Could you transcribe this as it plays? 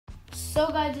So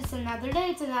guys, it's another day.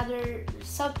 It's another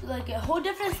like a whole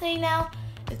different thing now.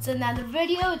 It's another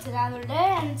video. It's another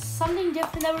day, and it's something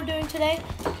different that we're doing today.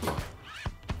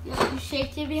 If you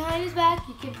shake it behind his back,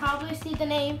 you can probably see the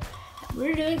name.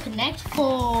 We're doing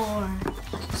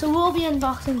Connect-4. So we'll be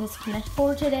unboxing this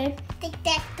Connect-4 today.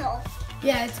 Tic-tac-toe.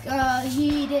 Yeah, it's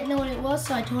he didn't know what it was,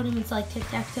 so I told him it's like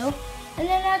tic-tac-toe. And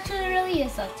then actually it really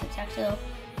is like tic-tac-toe.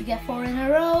 You get 4 in a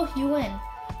row, you win.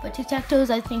 But tic-tac-toe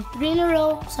is I think 3 in a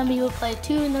row. Some people play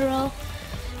 2 in a row.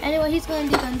 Anyway, he's going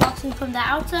to do the unboxing from the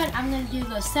outside. I'm going to do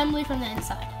the assembly from the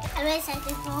inside. I'm excited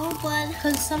for one.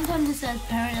 Because sometimes it says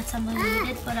parent assembly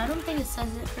needed, but I don't think it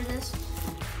says it for this.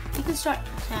 You can start.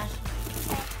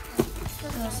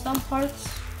 Some parts.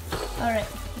 Alright,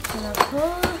 it's going to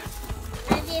pull.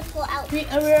 Pull out.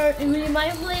 We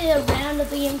might play a round of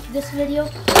the game for this video.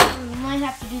 We might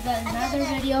have to do that in another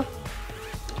video.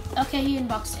 Okay, he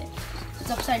unboxed it. It's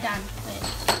upside down. Wait.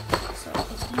 So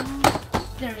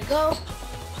there we go.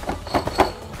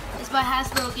 It's by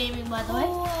Hasbro Gaming, by the way.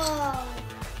 Whoa.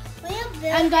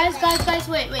 And guys,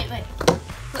 wait.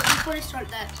 Before we start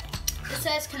that, it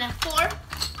says Connect-4.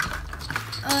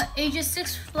 Ages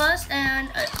 6+ and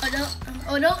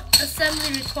adult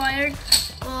assembly required.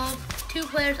 2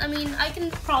 players. I mean, I can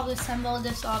probably assemble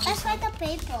this obviously. That's like the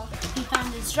paper. You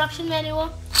found the instruction manual,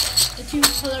 the 2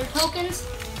 color tokens,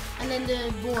 and then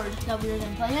the board that we were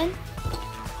going to play in.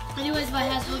 Anyways, by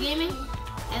Hasbro Gaming.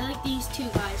 I like these 2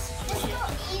 guys. It's so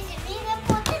easy. We can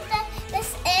put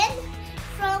this in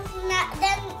from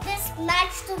then this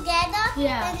match together.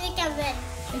 Yeah. Then we can win.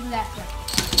 Exactly.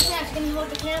 Next, can you hold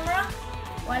the camera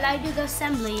while I do the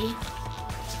assembly?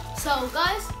 So,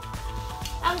 guys,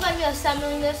 I'm going to be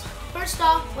assembling this. First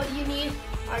off, what you need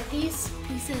are these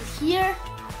pieces here.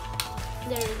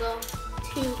 There you go.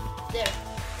 2 there.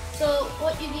 So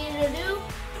what you need to do,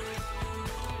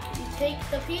 you take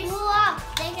the piece. Move up.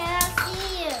 They cannot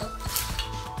see you.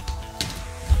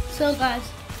 So guys,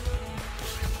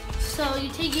 you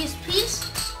take this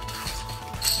piece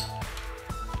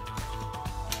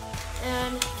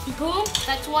and boom,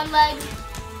 that's 1 leg.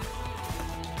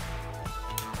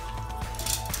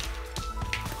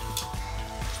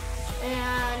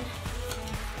 And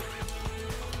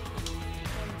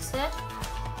 1 sec.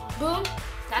 Boom.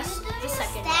 That's the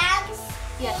second.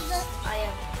 Yes, I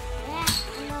am. Yeah,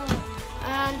 I know.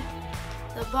 And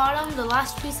the bottom, the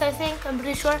last piece, I think. I'm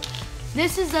pretty sure.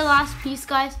 This is the last piece,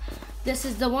 guys. This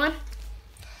is the one.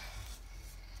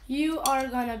 You are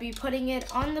gonna be putting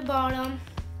it on the bottom.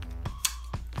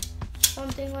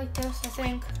 Something like this, I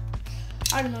think.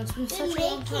 I don't know. It's been such a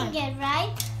long time. You're making it,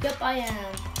 right? Yep, I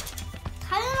am.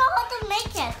 I don't know how to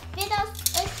make it without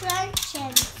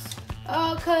instructions.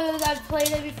 Oh, cause I've played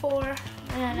it before.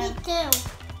 Me too.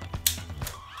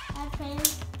 I played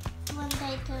one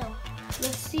day too.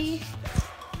 Let's see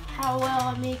how well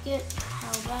I make it.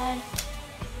 How bad.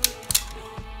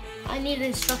 I need an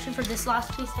instruction for this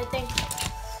last piece, I think.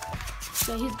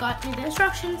 So he's got me the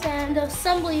instructions, and the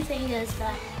assembly thing is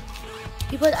that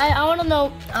he put. I want to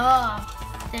know.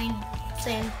 Ding.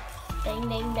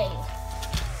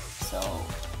 So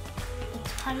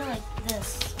it's kind of like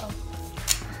this. So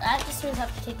I just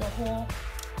have to take the whole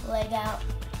leg out.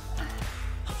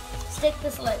 Stick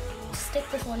this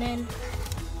one in.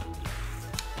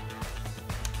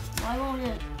 Why won't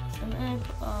it come in?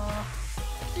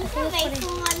 You can wait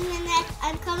for 1 minute.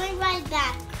 I'm coming right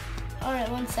back. All right,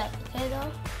 1 sec. Okay,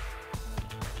 though.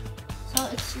 So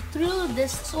it's through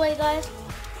this way, guys.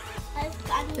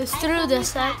 It's through this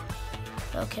side.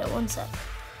 Okay, 1 sec.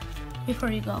 Before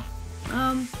you go.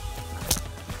 I'm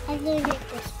doing it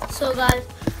this way. So guys,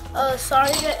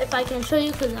 sorry if I can show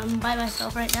you because I'm by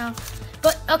myself right now.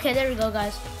 But okay, there we go,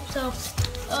 guys. So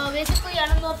basically, I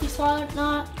don't know if you saw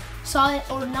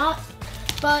it or not,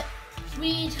 but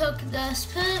we took the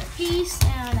split piece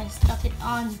and I stuck it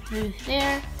on through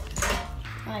there.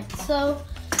 Alright, so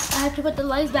I have to put the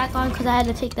legs back on because I had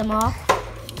to take them off.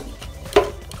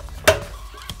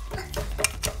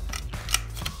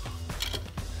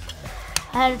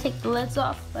 I had to take the legs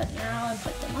off, but now I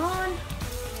put them on.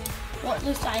 Well, at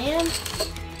least I am.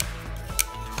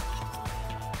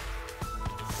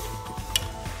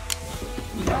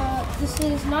 This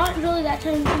is not really that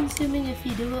time consuming if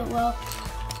you do it well.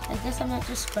 I guess I'm not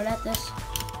just good at this.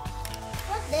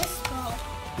 Where'd this go?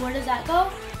 Where does that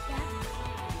go?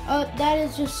 Yeah. That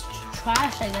is just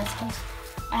trash, I guess, because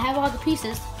I have all the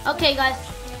pieces. Okay, guys,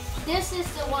 this is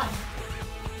the one.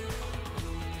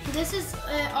 This is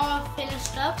all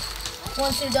finished up.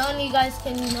 Once you're done, you guys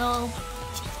can,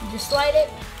 just slide it.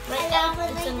 Right now,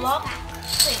 it's in lock.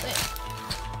 Wait.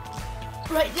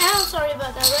 Right now, sorry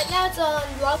about that. Right now, it's on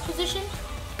lock position.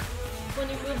 When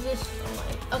you move this, oh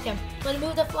my. Okay, I'm gonna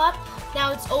move the flap.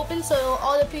 Now it's open, so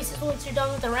all the pieces, once you're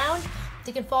done with the round,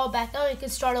 they can fall back out. You can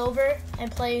start over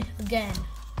and play again.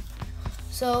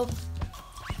 So,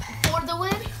 for the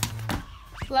win,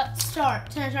 let's start.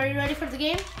 Tanash, are you ready for the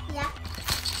game? Yeah.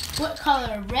 What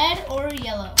color, red or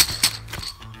yellow?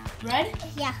 Red?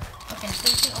 Yeah. Okay, so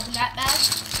you can open that bag.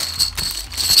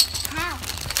 How?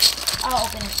 I'll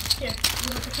open it. Here,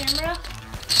 look at the camera.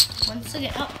 Once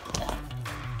again, oh.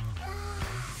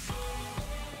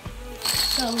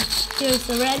 So here's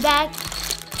the red bag.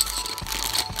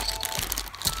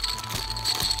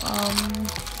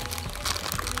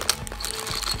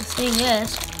 This thing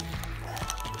is.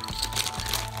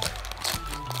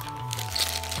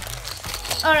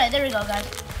 All right, there we go, guys.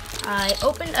 I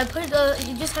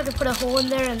you just have to put a hole in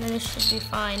there and then it should be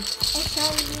fine. It's so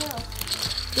new.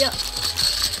 Yeah.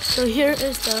 So here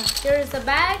is the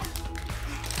bag.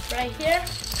 Right here.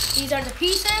 These are the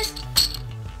pieces.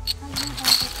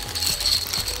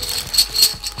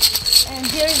 And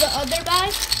here's the other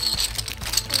bag.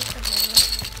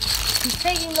 He's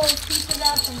taking those pieces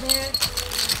out from there.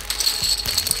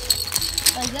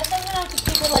 I guess I'm gonna have to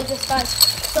keep it like this, guys,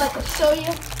 so I can show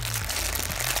you.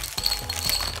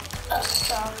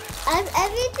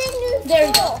 Everything is there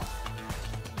you go.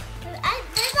 There's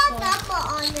a number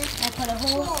on this. I put a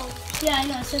hole. Yeah, I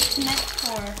know. It says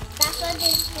Connect-4. That's what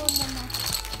they told me.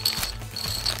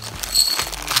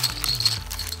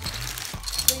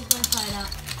 Please don't try it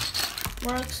out.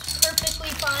 Works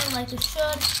perfectly fine, like it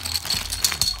should,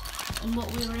 and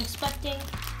what we were expecting.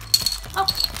 Oh,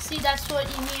 see, that's what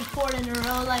you need 4 in a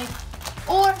row, like,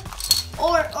 or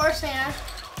Santa.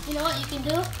 You know what you can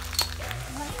do?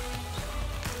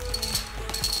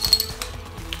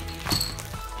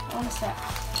 One sec.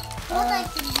 What I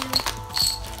can do?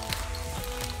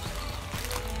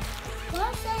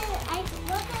 What I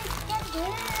can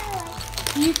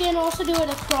do? You can also do it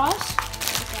across.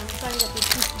 Okay, I'm trying to get this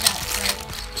piece back. Right.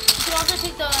 You can also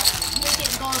make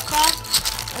it go across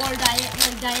or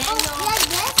diagonal. Oh, like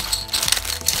this?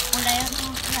 Or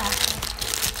diagonal, yeah.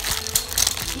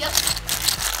 Yep.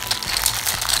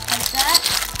 Like that.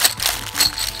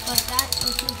 Like that.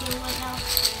 What you're doing right now.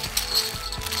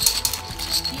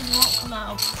 These won't come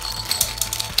out.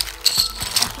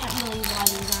 I can't believe why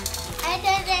these aren't. I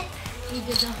did it. You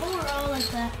did the whole row like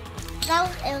that. That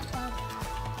was it.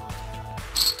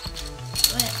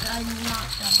 Wait, I'm not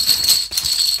done.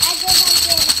 I did.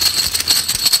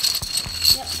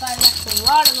 Yep, guys, that's a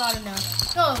lot of now.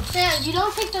 No, Sam, you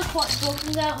don't take the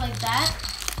buttons out like that.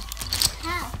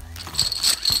 How?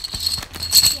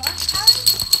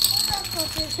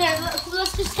 Here,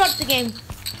 let's just start the game.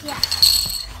 Yeah.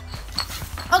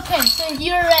 Okay, so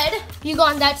you're red. You go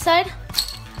on that side.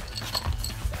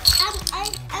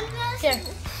 Here.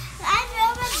 I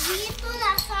will with these two,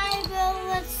 that's why I will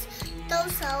with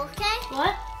those, okay?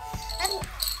 What? I'm a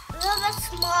little bit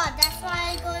small, that's why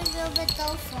I'm going a little bit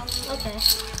those. Okay.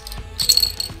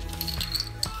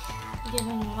 Give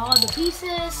him all the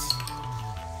pieces.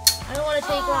 I don't want to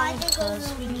take long because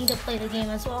we need to play the game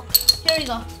as well. Here we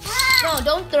go. No,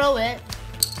 don't throw it.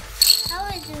 How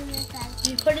are we doing this then?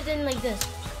 You put it in like this.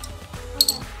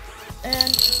 Okay.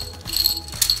 And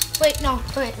wait, no.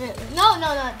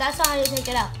 That's not how you take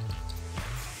it out.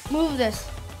 Move this.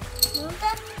 Move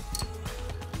that?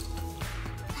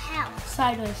 How?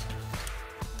 Sideways.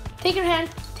 Take your hand.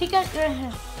 Take out your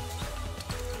hand.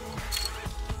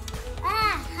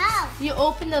 How? You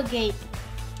open the gate.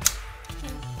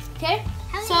 Okay?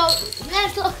 So,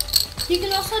 Nance, look. You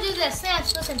can also do this.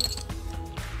 Nance, listen.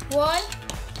 1.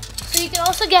 So you can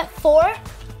also get 4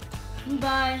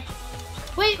 by...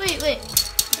 Wait. You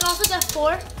can also get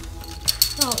 4.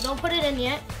 No, don't put it in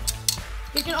yet.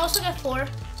 You can also get 4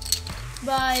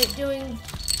 by doing...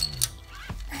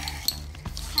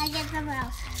 I get somewhere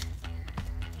else.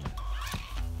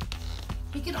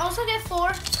 You can also get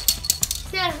 4.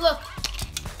 Stan, look.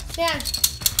 Stan.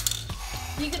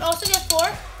 You can also get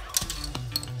 4.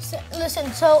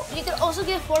 Listen, so you can also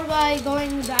get 4 by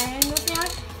going diagonal, Stan,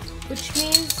 which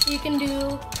means you can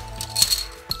do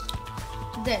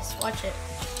this. Watch it.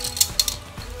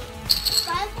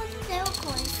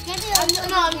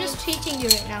 I'm just teaching you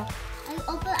right now.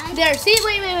 There, see,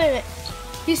 wait.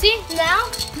 You see, now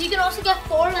you can also get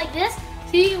 4 like this.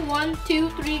 See, 1, 2,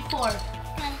 3, 4.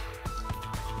 Okay.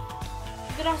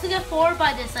 You can also get 4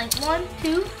 by this, like 1,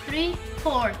 2, 3,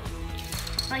 4.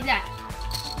 Like that.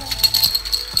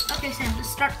 Okay, Sam, let's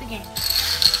start the game.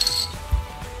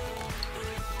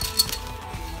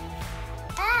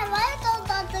 Why don't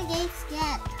the gates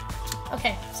yet?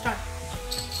 Okay, start.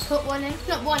 Put 1 in.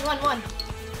 No, 1.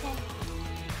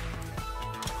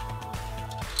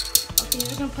 Okay,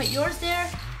 you're gonna put yours there.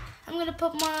 I'm gonna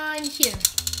put mine here.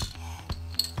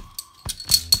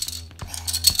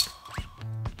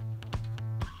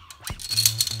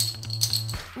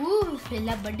 Ooh,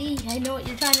 Fila buddy, I know what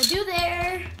you're trying to do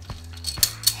there.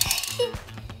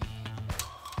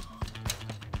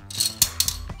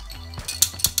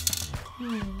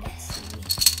 Let's see.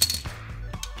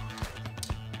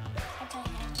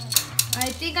 I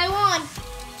think I won.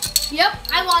 Yep,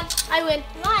 I won. I win.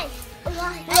 Why?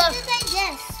 Why? I did like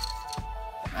this.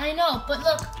 I know, but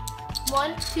look.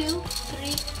 1, 2,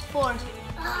 3, 4.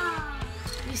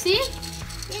 You see?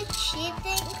 You're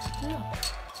cheating. No.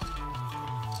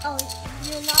 Oh,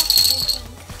 you're not cheating.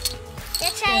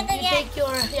 Let's try it You again. take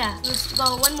your, let's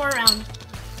go one more round.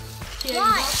 Here you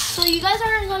Why? go. So you guys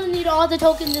aren't going to need all the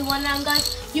tokens in one round,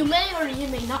 guys. You may or you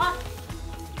may not.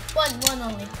 One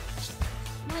only.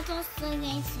 What was the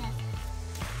game said?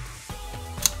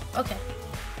 Okay.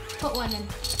 Put one in.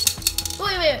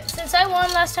 Wait. Since I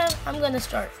won last time, I'm going to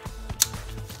start.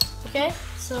 Okay?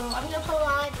 So I'm going to put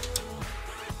mine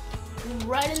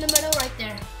right in the middle right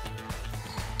there.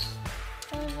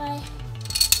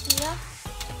 Yeah.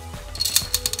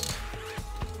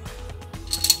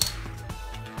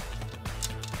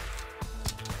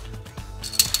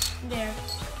 There.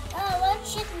 Oh, what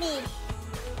should me?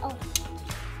 Oh.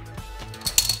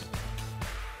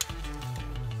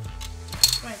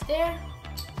 Right there.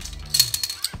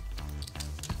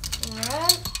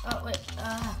 Alright. Oh, wait.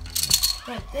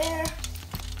 Right there.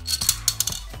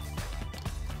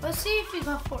 Let's see if you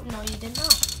got 4. No, you did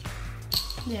not.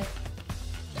 There.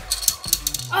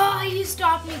 Oh, you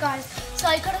stopped me, guys. So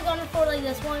I could have gone for like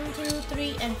this. 1, 2,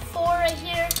 3, and 4 right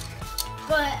here.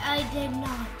 But I did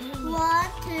not. Dang it. 1,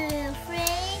 2, 3,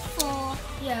 4.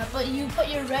 Yeah, but you put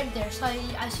your red there, so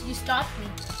you stopped me.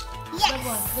 Yes. Good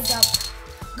one. Good job.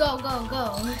 Go.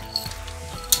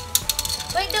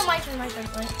 Wait, no, my turn. Wait.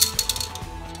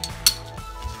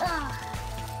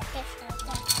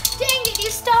 Dang it, you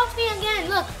stopped me again.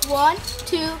 Look, 1,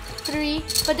 2, 3,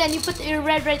 but then you put your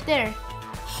red right there.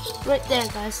 Right there,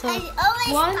 guys. So I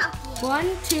always stop you.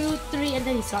 1, 2, 3, and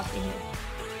then he stopped me here.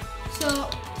 So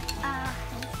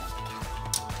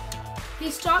he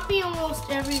stopped me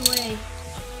almost every way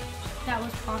that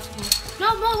was possible.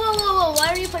 No, whoa. Why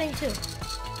are you putting 2?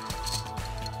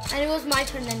 And it was my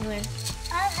turn anyway.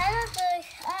 I don't know.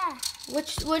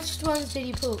 Which ones did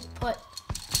you put?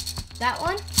 That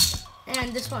one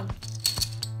and this one.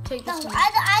 Take this one.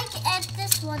 I at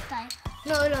this one time.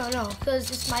 No, because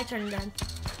it's my turn then.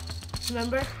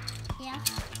 Remember? Yeah.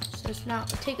 So it's now,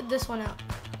 take this one out.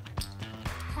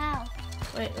 How?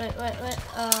 Wait.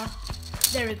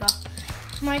 There we go.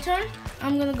 My turn.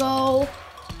 I'm gonna go.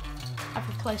 I have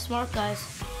to play smart,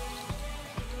 guys.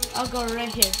 I'll go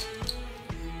right here.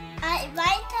 I go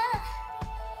right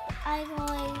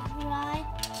here.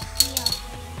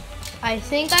 I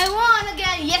think I won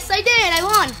again. Yes, I did. I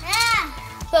won. Yeah.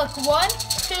 Look, 1,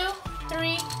 2,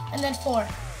 3, and then 4.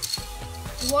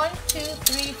 1, 2,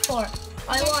 3, 4.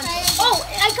 I won. Oh,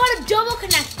 I got a double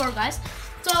Connect-4, guys.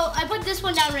 So I put this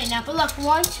one down right now. But look,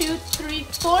 1, 2, 3,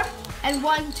 4, and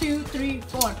 1, 2, 3,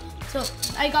 4. So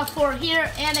I got 4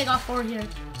 here, and I got 4 here.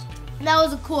 That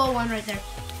was a cool one right there.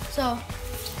 So,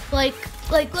 like,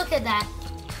 look at that.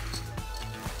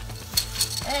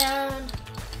 And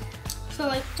so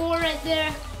like 4 right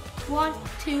there. 1,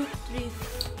 2, 3.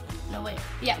 No wait.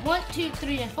 Yeah, 1, 2,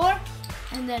 3, and 4,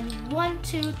 and then 1,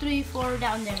 2, 3, 4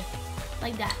 down there,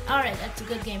 like that. All right, that's a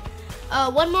good game.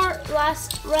 One more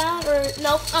last round or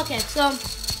nope? Okay, so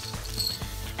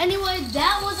anyway,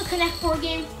 that was a Connect-4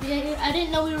 game. I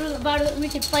didn't know we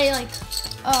could play like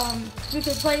we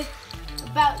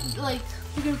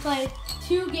could play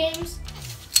 2 games,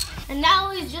 and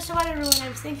now he's just about to ruin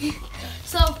everything.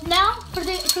 So now for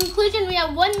the conclusion, we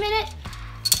have 1 minute.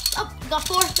 Oh, got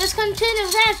 4. Let's continue.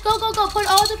 Let's go. Put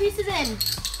all the pieces in.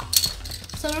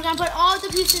 So we're gonna put all the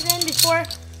pieces in before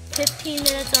 15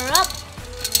 minutes are up,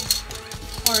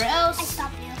 or else. I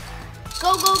stop you.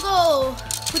 Go.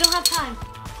 We don't have time.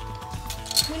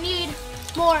 We need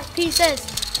more pieces.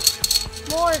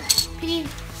 More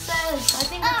pieces. I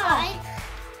think that's all.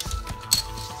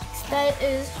 That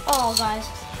is all, guys.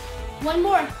 One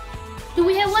more. Do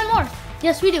we have one more?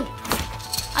 Yes, we do.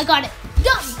 I got it.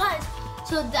 Done, guys.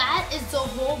 So that is the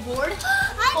whole board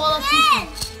full of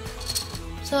pieces.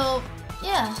 So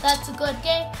yeah, that's a good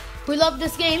game. We love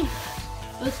this game.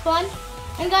 It was fun.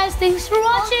 And guys, thanks for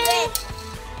watching.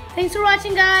 Thanks for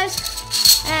watching, guys.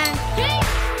 And peace.